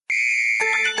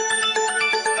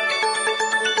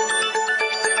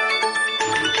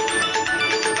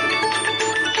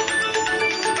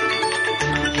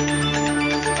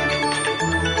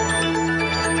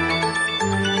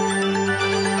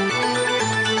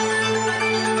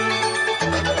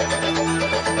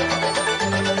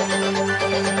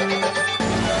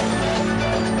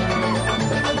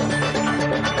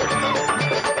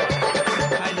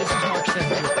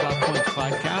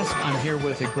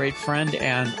great friend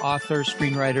and author,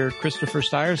 screenwriter, Christopher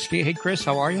Stires. Hey, Chris,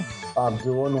 how are you? I'm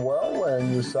doing well.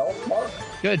 And yourself, Mark?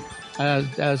 Good.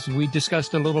 As we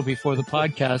discussed a little before the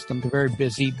podcast, I'm very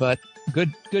busy, but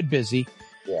good busy.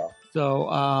 Yeah.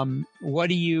 So, what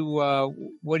are you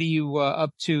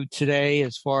up to today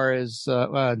as far as,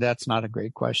 that's not a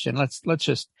great question. Let's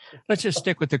just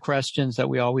stick with the questions that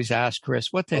we always ask,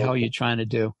 Chris. What the hell are you trying to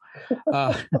do?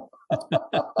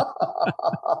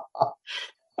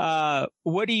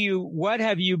 What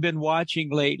have you been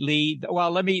watching lately? Well,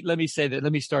 let me say that.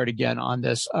 Let me start again on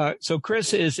this. So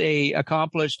Chris is a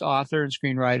accomplished author and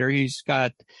screenwriter. He's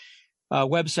got a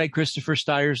website,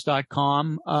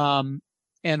 ChristopherStires.com.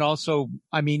 And also,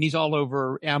 I mean, he's all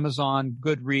over Amazon,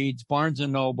 Goodreads, Barnes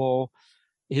and Noble.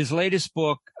 His latest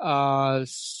book,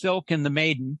 Silk and the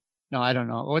Maiden. No, I don't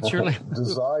know. What's your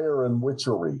Desire and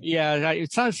Witchery? Yeah,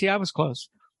 it's not. See, I was close.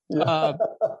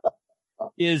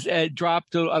 Is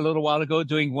dropped a little while ago,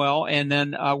 doing well. And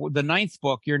then the ninth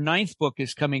book, your ninth book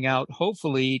is coming out,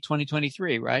 hopefully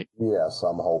 2023, right? Yes,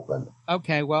 I'm hoping.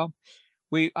 Okay, well,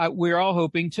 we're all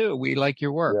hoping too. We like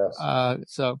your work. Yes.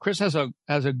 So Chris has a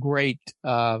great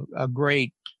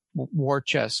war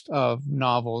chest of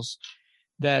novels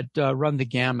that run the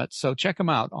gamut. So check him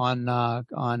out on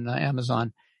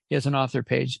Amazon. He has an author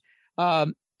page.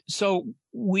 So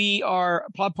we are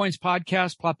Plot Points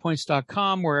Podcast,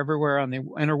 plotpoints.com. We're everywhere on the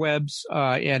interwebs,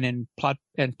 and in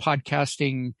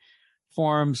podcasting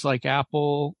forums like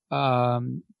Apple,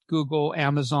 Google,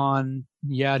 Amazon,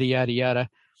 yada, yada, yada.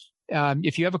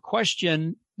 If you have a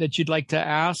question that you'd like to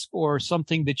ask or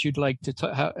something that you'd like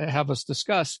to have us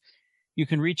discuss, you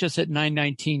can reach us at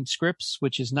 919-SCRIPTS,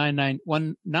 which is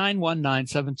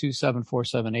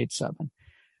 919-727-4787.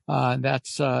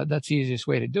 That's the easiest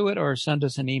way to do it, or send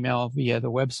us an email via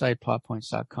the website,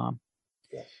 plotpoints.com.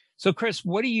 Yes. So, Chris,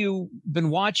 what have you been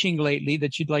watching lately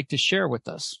that you'd like to share with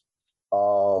us?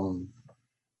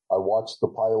 I watched the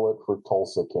pilot for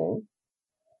Tulsa King.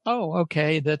 Oh,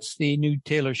 okay. That's the new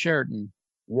Taylor Sheridan.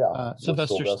 Yeah.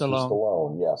 Sylvester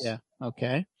Stallone. Yes. Yeah.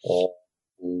 Okay. And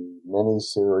the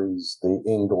miniseries, The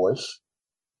English.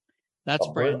 That's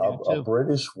brand new, too. A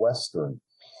British Western.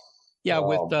 Yeah,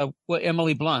 with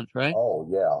Emily Blunt, right? Oh,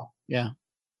 yeah. Yeah.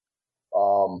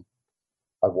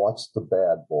 I watched The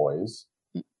Bad Boys.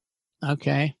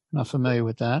 Okay. Not familiar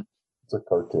with that. It's a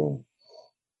cartoon.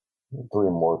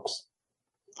 DreamWorks.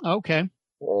 Okay.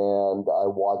 And I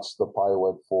watched the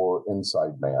pilot for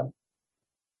Inside Man.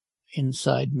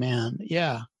 Inside Man.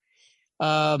 Yeah.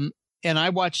 And I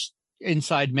watched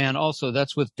Inside Man also.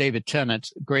 That's with David Tennant.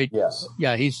 Great. Yes.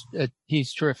 Yeah, he's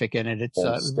terrific in it.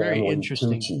 It's very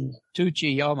interesting.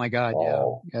 Tucci. Oh my God.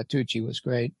 Oh. Yeah. Tucci was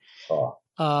great.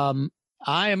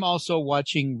 I am also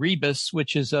watching Rebus,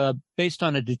 which is based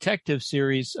on a detective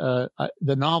series, the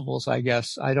novels, I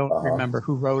guess. I don't remember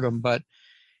who wrote them, but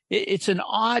it's an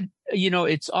odd,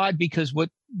 it's odd because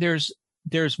there's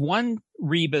one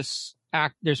Rebus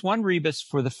there's one Rebus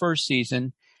for the first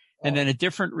season, and then a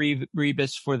different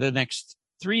Rebus for the next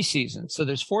 3 seasons. So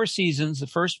there's 4 seasons, the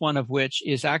first one of which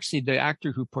is actually the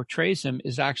actor who portrays him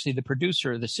is actually the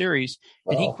producer of the series,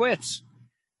 and he quits,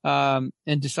 and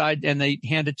they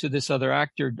hand it to this other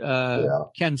actor,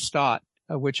 Ken Stott,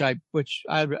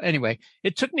 anyway,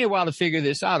 it took me a while to figure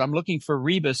this out. I'm looking for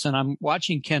Rebus and I'm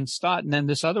watching Ken Stott, and then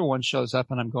this other one shows up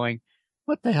and I'm going,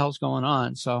 what the hell's going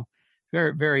on? So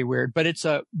very, very weird, but it's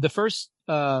the first,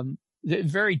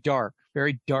 very dark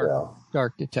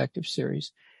detective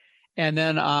series. And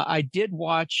then, I did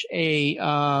watch a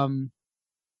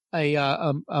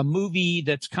movie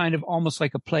that's kind of almost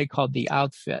like a play called The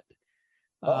Outfit.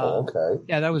 Okay.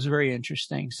 Yeah, that was very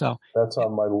interesting. So that's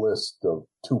on my list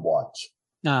to watch.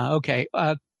 Okay.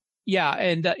 Yeah.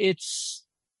 And,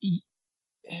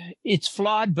 it's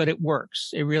flawed, but it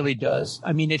works. It really does.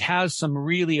 I mean, it has some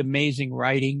really amazing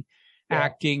writing,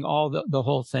 acting, all the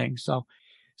whole thing. So,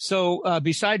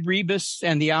 beside Rebus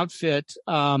and The Outfit,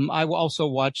 I also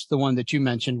watched the one that you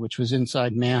mentioned, which was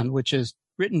Inside Man, which is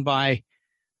written by,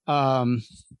 oh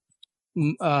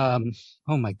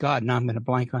my God, now I'm going to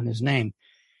blank on his name.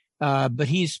 But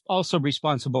he's also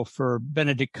responsible for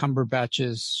Benedict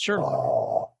Cumberbatch's Sherlock.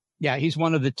 Oh. Yeah, he's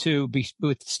one of the two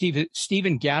with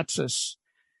Stephen Gatsis.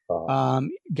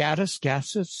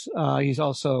 Gattis. He's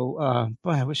also,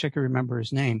 boy, I wish I could remember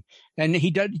his name. And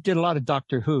he did a lot of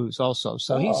Doctor Who's also.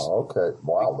 So he's okay.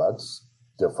 Wow, that's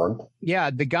different. Yeah,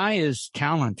 the guy is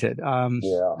talented.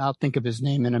 I'll think of his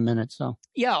name in a minute. So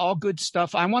yeah, all good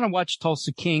stuff. I want to watch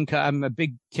Tulsa King. I'm a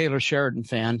big Taylor Sheridan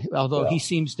fan, although he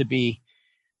seems to be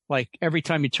like every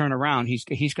time you turn around,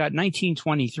 he's got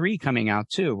 1923 coming out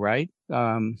too, right?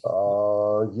 Yeah.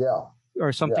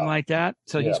 or something like that.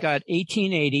 So he's got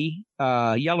 1880,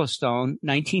 Yellowstone,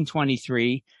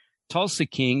 1923, Tulsa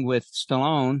King with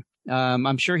Stallone.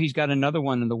 I'm sure he's got another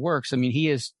one in the works. I mean, he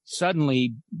is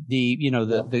suddenly the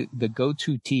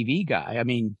go-to TV guy. I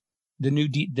mean, the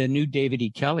new David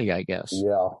E. Kelly, I guess.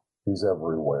 Yeah, he's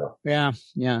everywhere. Yeah.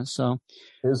 So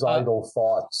his idle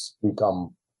thoughts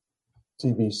become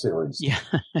TV series. Yeah.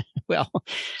 Well,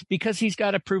 because he's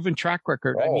got a proven track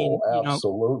record. Oh, I mean,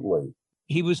 absolutely.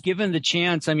 He was given the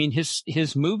chance. I mean,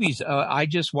 his movies, I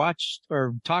just watched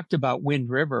or talked about Wind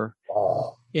River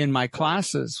in my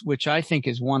classes, which I think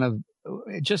is one of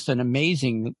just an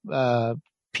amazing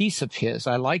piece of his.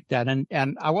 I like that.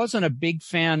 And I wasn't a big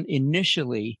fan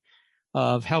initially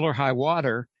of Hell or High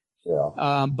Water.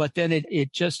 Yeah. But then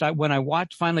when I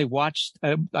finally watched,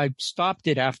 I stopped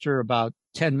it after about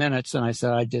 10 minutes and I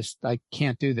said, I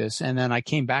can't do this. And then I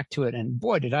came back to it and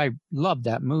boy, did I love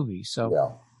that movie. So yeah.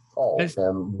 Oh,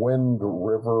 and Wind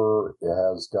River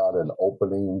has got an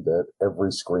opening that every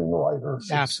screenwriter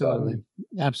should Absolutely.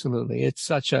 study. Absolutely. It's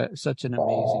such an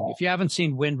amazing. If you haven't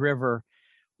seen Wind River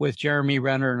with Jeremy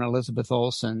Renner and Elizabeth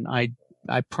Olsen, I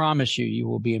promise you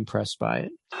will be impressed by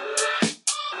it.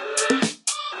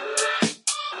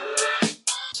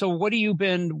 So what have you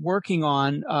been working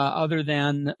on other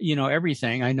than,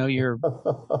 everything? I know you've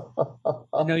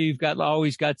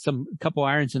always got a couple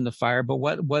irons in the fire, but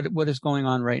what is going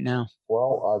on right now?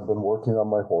 Well, I've been working on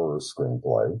my horror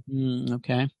screenplay.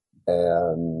 Okay.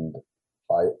 And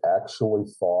I actually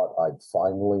thought I'd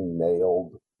finally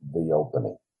nailed the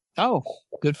opening. Oh,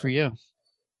 good for you.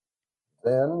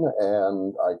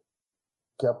 And I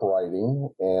kept writing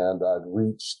and I'd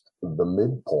reached the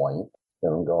midpoint.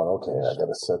 And I'm going, okay, I got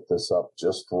to set this up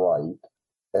just right.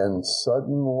 And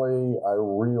suddenly I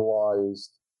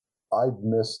realized I'd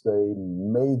missed a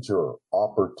major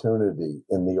opportunity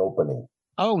in the opening.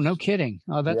 Oh, no kidding.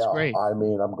 Oh, that's great. I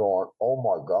mean, I'm going, oh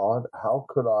my God, how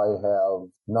could I have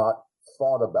not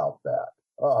thought about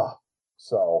that?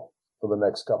 So for the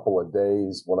next couple of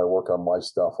days, when I work on my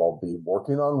stuff, I'll be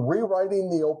working on rewriting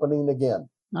the opening again.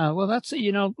 Well, that's,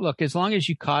 look, as long as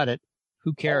you caught it,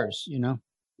 who cares,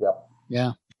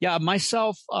 Yep. Yeah.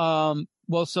 Myself,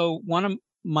 so one of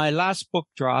my last book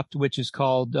dropped, which is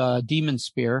called Demon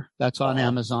Spear. That's on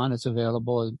Amazon. It's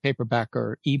available as paperback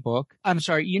or ebook. I'm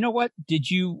sorry. You know what?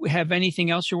 Did you have anything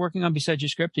else you're working on besides your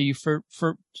script? Are you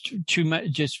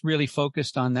just really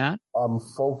focused on that? I'm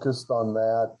focused on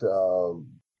that.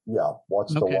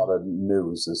 Watched a lot of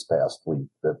news this past week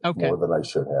more than I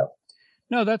should have.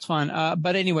 No, that's fine.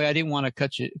 But anyway, I didn't want to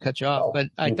cut you off, but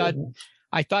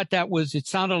I thought it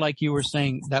sounded like you were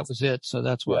saying that was it. So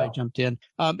that's why I jumped in.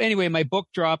 Anyway, my book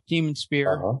dropped, Demon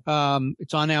Spear.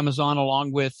 It's on Amazon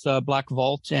along with Black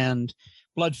Vault and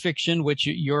Blood Fiction, which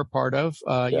you're a part of.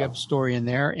 You have a story in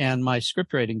there, and my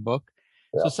script writing book.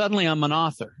 So suddenly I'm an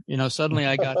author. Suddenly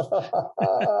I got...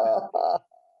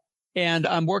 And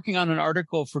I'm working on an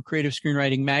article for Creative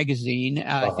Screenwriting Magazine.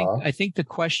 I think the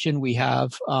question we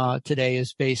have today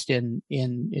is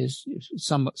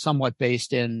somewhat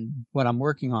based in what I'm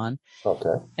working on.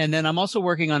 Okay. And then I'm also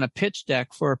working on a pitch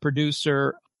deck for a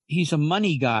producer. He's a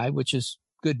money guy, which is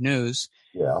good news.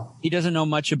 Yeah. He doesn't know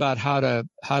much about how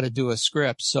to do a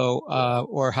script,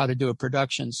 or how to do a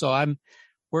production. So I'm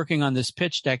working on this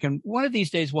pitch deck. And one of these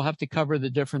days we'll have to cover the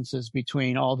differences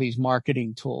between all these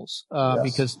marketing tools,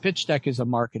 because pitch deck is a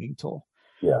marketing tool.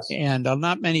 Yes. And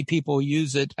not many people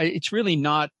use it. It's really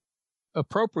not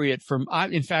appropriate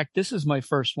in fact, this is my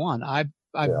first one.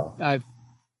 I've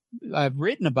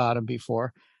written about them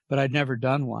before, but I'd never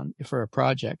done one for a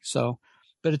project. So,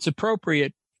 but it's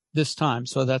appropriate this time.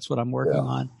 So that's what I'm working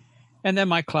on. And then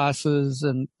my classes,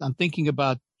 and I'm thinking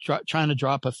about trying to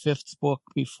drop a fifth book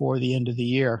before the end of the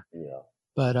year. Yeah.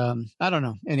 But, I don't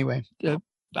know. Anyway,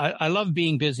 I love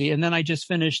being busy. And then I just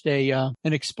finished an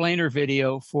explainer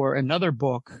video for another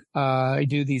book. I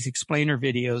do these explainer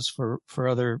videos for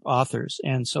other authors.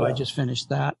 And so I just finished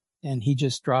that, and he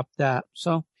just dropped that.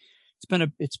 So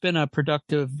it's been a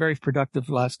very productive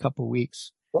last couple of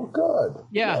weeks. Well, good.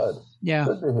 Yeah. Good. Yeah.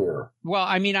 Good to hear. Well,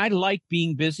 I mean, I like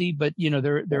being busy, but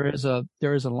there is a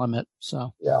limit.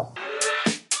 So yeah.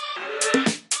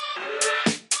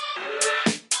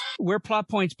 We're Plot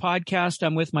Points Podcast.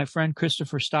 I'm with my friend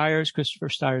Christopher Stiers,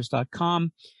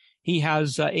 ChristopherStiers.com. He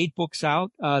has 8 books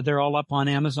out. They're all up on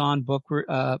Amazon,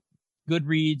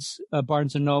 Goodreads,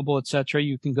 Barnes & Noble, etc.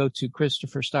 You can go to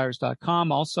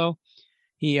ChristopherStiers.com also.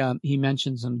 He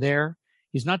mentions them there.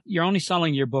 You're only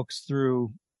selling your books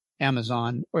through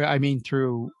Amazon,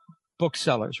 through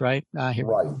booksellers, right? Right.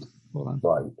 Hold on.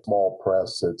 Right. Small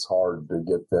press, it's hard to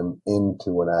get them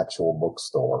into an actual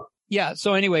bookstore. Yeah.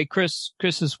 So anyway,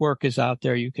 Chris's work is out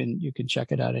there. You can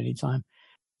check it out anytime.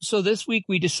 So this week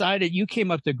we decided, you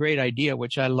came up with a great idea,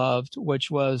 which I loved,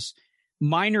 which was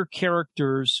minor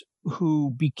characters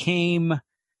who became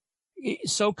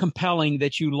so compelling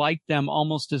that you liked them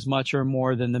almost as much or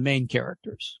more than the main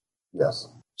characters. Yes.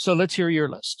 So let's hear your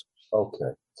list.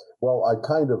 Okay. Well, I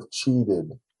kind of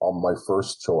cheated on my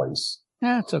first choice.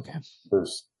 That's okay.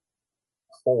 There's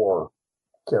 4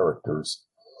 characters,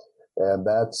 and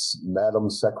that's Madam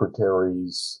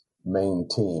Secretary's main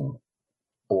team.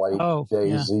 Blake,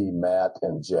 Daisy, yeah. Matt,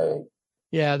 and Jay.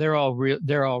 Yeah, they're all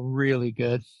really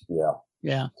good. Yeah.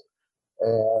 Yeah.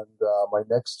 And my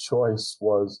next choice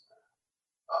was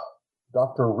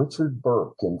Dr. Richard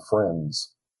Burke in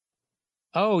Friends.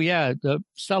 Oh, yeah, the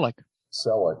Selleck.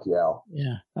 Selleck, yeah.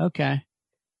 Yeah, okay.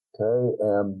 Okay,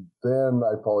 and then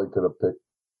I probably could have picked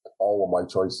all of my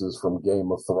choices from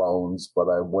Game of Thrones, but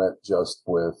I went just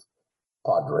with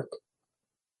Podrick.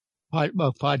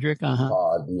 Podrick, uh-huh.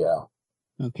 Pod, yeah.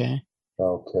 Okay.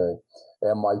 Okay.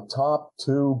 And my top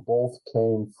 2 both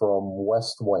came from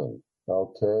West Wing.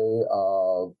 Okay.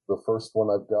 The first one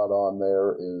I've got on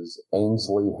there is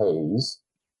Ainsley Hayes.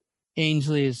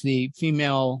 Ainsley is the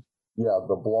female. Yeah,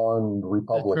 the blonde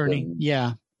Republican. Attorney.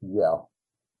 Yeah. Yeah.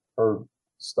 Her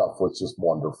stuff was just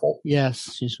wonderful.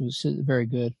 Yes, she was very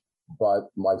good. But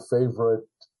my favorite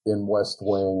in West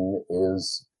Wing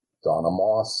is Donna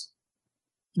Moss.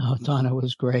 Oh, Donna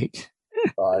was great.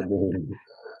 I mean,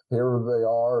 here they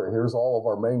are. Here's all of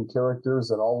our main characters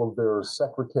and all of their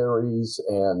secretaries,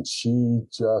 and she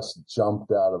just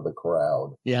jumped out of the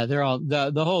crowd. Yeah, they're all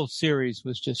the whole series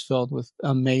was just filled with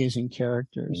amazing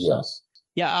characters. Yes. So,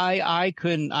 yeah, I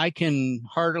can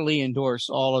heartily endorse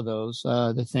all of those.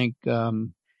 I think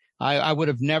I would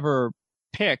have never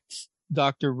picked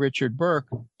Dr. Richard Burke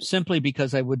simply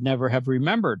because I would never have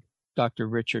remembered Dr.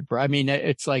 Richard Burke. I mean,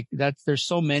 it's like there's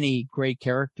so many great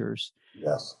characters.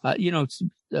 Yes.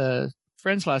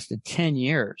 Friends lasted 10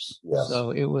 years. Yes.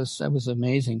 So that was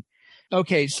amazing.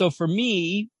 Okay. So for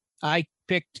me, I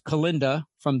picked Kalinda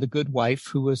from The Good Wife,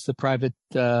 who was the private,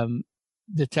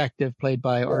 detective played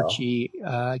by Archie.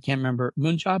 I can't remember.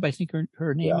 Munjab, I think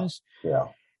her name is. Yeah.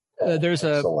 There's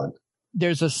Excellent.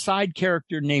 a side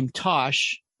character named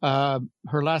Tosh. Her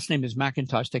last name is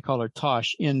McIntosh. They call her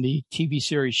Tosh in the TV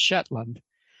series Shetland.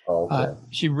 Okay.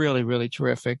 She's really, really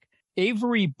terrific.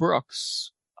 Avery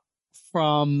Brooks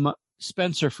from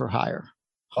Spencer for Hire.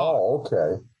 Hawk. Oh,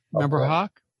 okay. Remember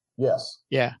Hawk? Yes.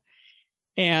 Yeah.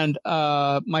 And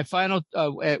my final,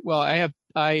 I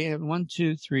have 1,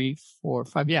 2, 3, 4,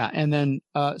 5. Yeah. And then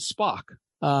Spock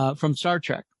from Star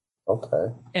Trek.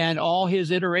 Okay. And all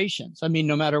his iterations. I mean,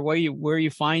 no matter where you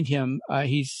find him,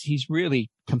 he's really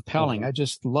compelling. Mm-hmm. I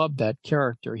just love that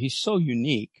character. He's so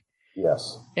unique.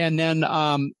 Yes. And then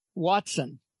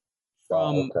Watson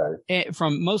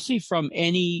mostly from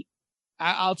any,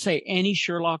 I'll say any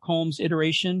Sherlock Holmes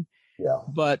iteration. Yeah.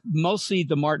 But mostly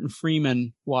the Martin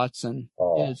Freeman Watson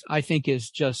I think is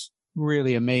just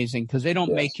really amazing because they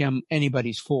don't make him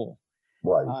anybody's fool.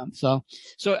 Right. So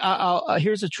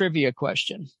here's a trivia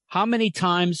question. How many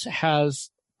times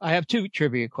I have 2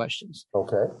 trivia questions.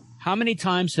 Okay. How many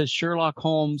times has Sherlock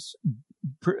Holmes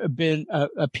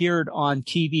appeared on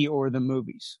TV or the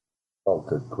movies? Oh,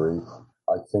 good grief.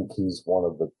 I think he's one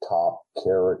of the top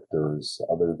characters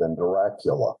other than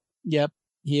Dracula. Yep,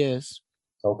 he is.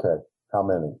 Okay. How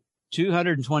many?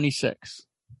 226.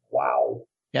 Wow.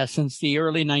 Yeah, since the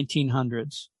early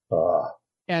 1900s.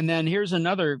 And then here's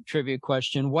another trivia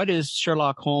question. What is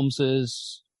Sherlock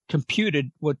Holmes's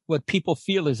computed, what people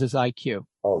feel is his IQ?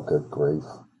 Oh, good grief.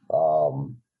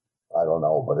 I don't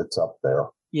know, but it's up there.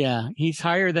 Yeah, he's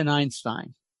higher than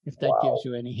Einstein, if that gives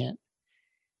you any hint.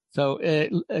 So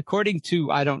according to,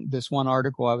 this one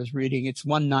article I was reading, it's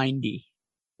 190.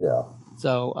 Yeah.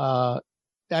 So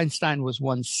Einstein was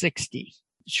 160.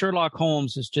 Sherlock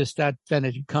Holmes is just that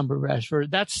Benedict Cumberbatch.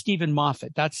 That's Stephen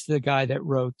Moffat. That's the guy that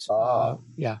wrote.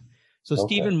 Yeah. So okay.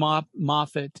 Stephen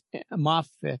Moffat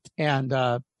and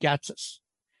Gatiss.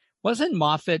 Wasn't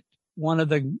Moffat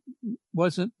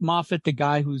the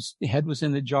guy whose head was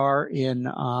in the jar in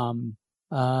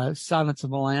Silence of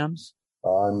the Lambs?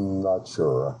 I'm not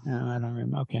sure. No, I don't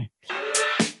remember. Okay.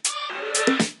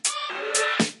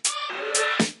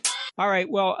 All right.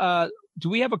 Well, do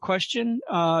we have a question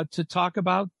to talk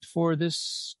about for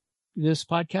this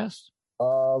podcast?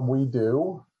 We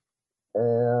do.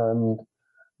 And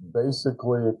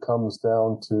basically it comes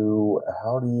down to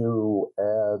how do you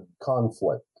add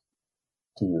conflict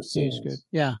to your scenes? Good.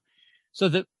 Yeah. So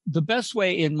the best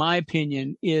way, in my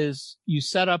opinion, is you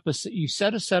set a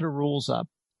set of rules up,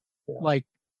 like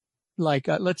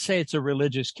let's say it's a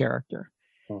religious character.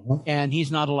 and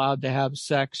he's not allowed to have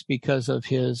sex because of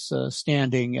his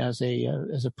standing as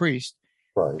a priest.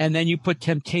 Right. And then you put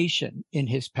temptation in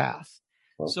his path.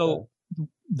 Okay. So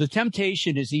the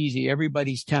temptation is easy.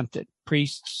 Everybody's tempted.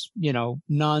 Priests,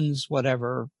 nuns,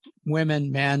 whatever,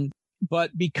 women, men.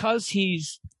 But because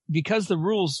the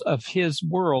rules of his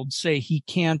world say he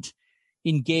can't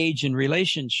engage in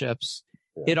relationships,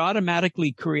 it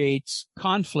automatically creates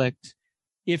conflict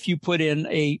if you put in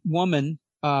a woman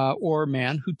or a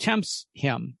man who tempts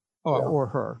him or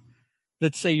her.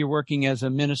 Let's say you're working as a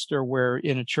minister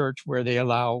in a church where they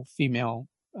allow female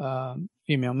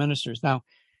ministers. Now,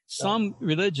 some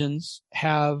religions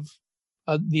have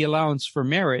the allowance for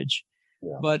marriage,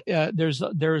 but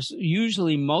there's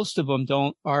usually most of them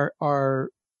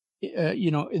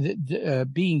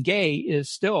being gay is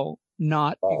still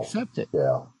not accepted.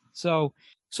 Yeah. So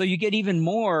you get even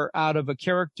more out of a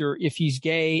character if he's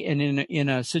gay and in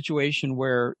a situation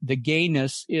where the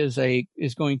gayness is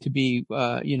going to be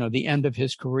the end of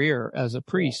his career as a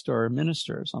priest or a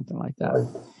minister or something like that.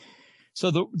 Right. So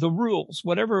the rules,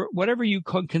 whatever you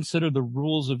consider the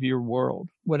rules of your world,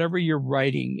 whatever you're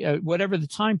writing, whatever the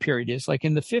time period is, like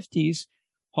in the 50s,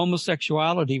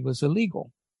 homosexuality was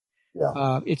illegal.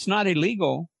 Yeah. It's not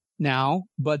illegal now,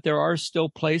 but there are still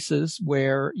places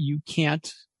where you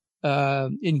can't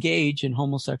engage in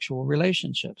homosexual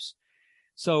relationships.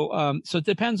 So it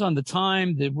depends on the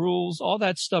time, the rules, all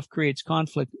that stuff creates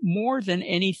conflict more than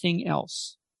anything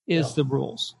else is the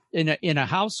rules. In a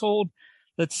household,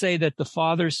 let's say that the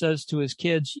father says to his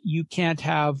kids, you can't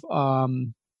have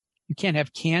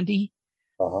candy,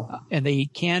 and they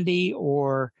eat candy,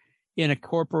 or in a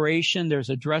corporation, there's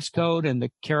a dress code and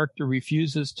the character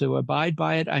refuses to abide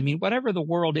by it. I mean, whatever the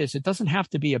world is, it doesn't have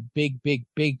to be a big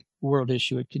world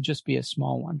issue. It can just be a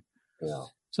small one. Yeah.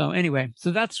 So anyway,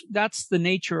 that's the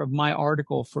nature of my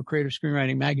article for Creative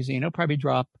Screenwriting Magazine. It'll probably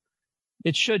drop.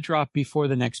 It should drop before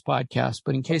the next podcast,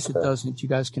 but in case it doesn't, you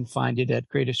guys can find it at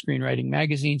Creative Screenwriting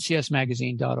Magazine,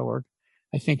 csmagazine.org.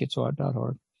 I think it's .org.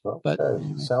 Okay. But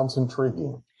anyway. Sounds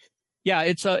intriguing. Yeah,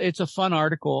 it's a fun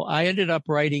article. I ended up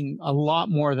writing a lot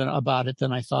more about it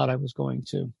than I thought I was going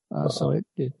to. So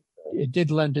it did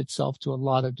lend itself to a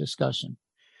lot of discussion.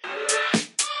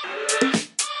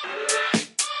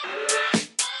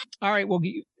 All right. Well,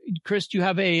 Chris, do you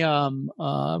have a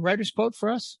writer's quote for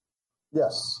us?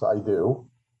 Yes, I do.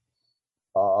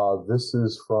 This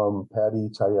is from Paddy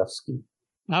Chayefsky.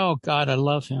 Oh, God, I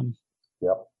love him.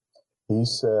 Yep. He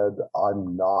said,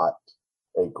 "I'm not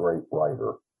a great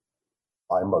writer.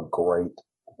 I'm a great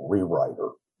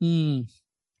rewriter."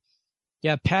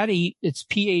 Yeah, Paddy, it's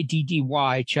Paddy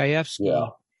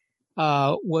Chayefsky,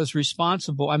 was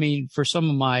responsible. I mean, for some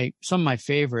of my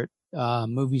favorite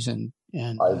movies and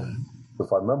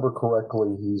if I remember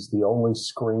correctly, he's the only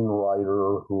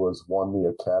screenwriter who has won the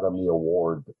Academy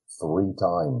Award 3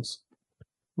 times.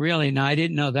 Really? No, I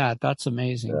didn't know that. That's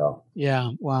amazing. Yeah.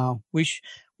 Wow. We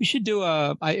should do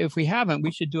if we haven't,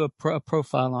 we should do a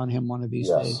profile on him one of these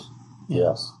days. Yeah.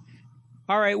 Yes.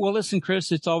 All right. Well, listen,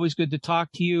 Chris, it's always good to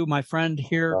talk to you. My friend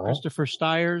here, Christopher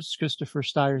Stiers,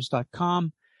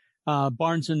 ChristopherStiers.com,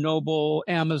 Barnes & Noble,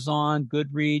 Amazon,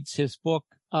 Goodreads, his book,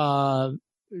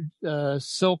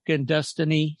 Silk and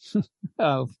Destiny.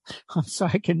 Oh, I'm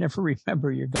sorry. I can never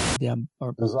remember your goddamn.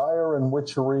 Desire and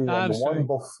Witchery. And the one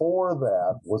before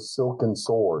that was Silk and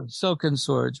Swords. Silk and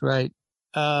Swords, right.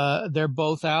 They're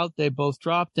both out. They both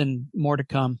dropped and more to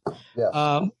come.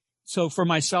 Yes. So for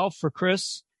myself, for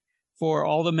Chris, for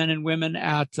all the men and women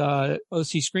at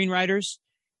OC Screenwriters,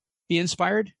 be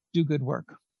inspired, do good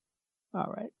work.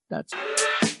 All right. That's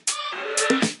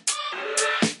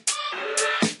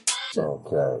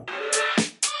okay.